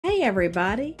Hey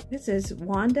everybody, this is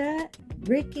Wanda.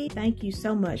 Ricky, thank you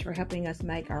so much for helping us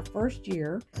make our first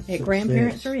year at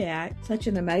Grandparents React such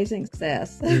an amazing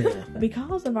success. Yeah.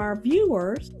 Because of our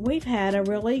viewers, we've had a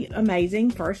really amazing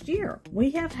first year.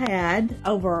 We have had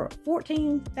over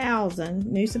 14,000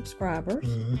 new subscribers,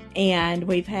 and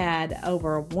we've had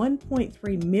over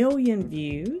 1.3 million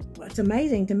views. What's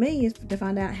amazing to me is to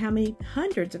find out how many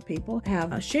hundreds of people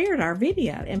have shared our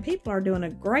video, and people are doing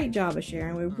a great job of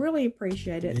sharing. We really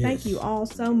appreciate it. Yes. Thank you all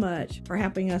so much for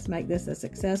helping us make this a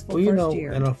successful first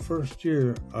year. In our first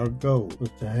year, our goal was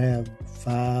to have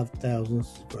 5,000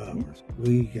 subscribers.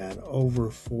 We got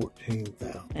over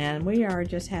 14,000. And we are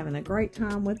just having a great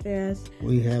time with this.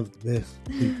 We have the best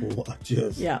people watch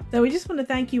us. Yeah. So we just want to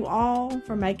thank you all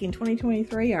for making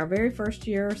 2023 our very first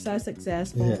year so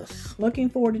successful. Yes. Looking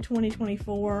forward to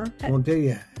 2024. I want to tell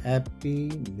you, Happy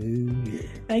New Year.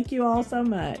 Thank you all so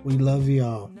much. We love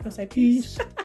y'all. I'm going to say peace.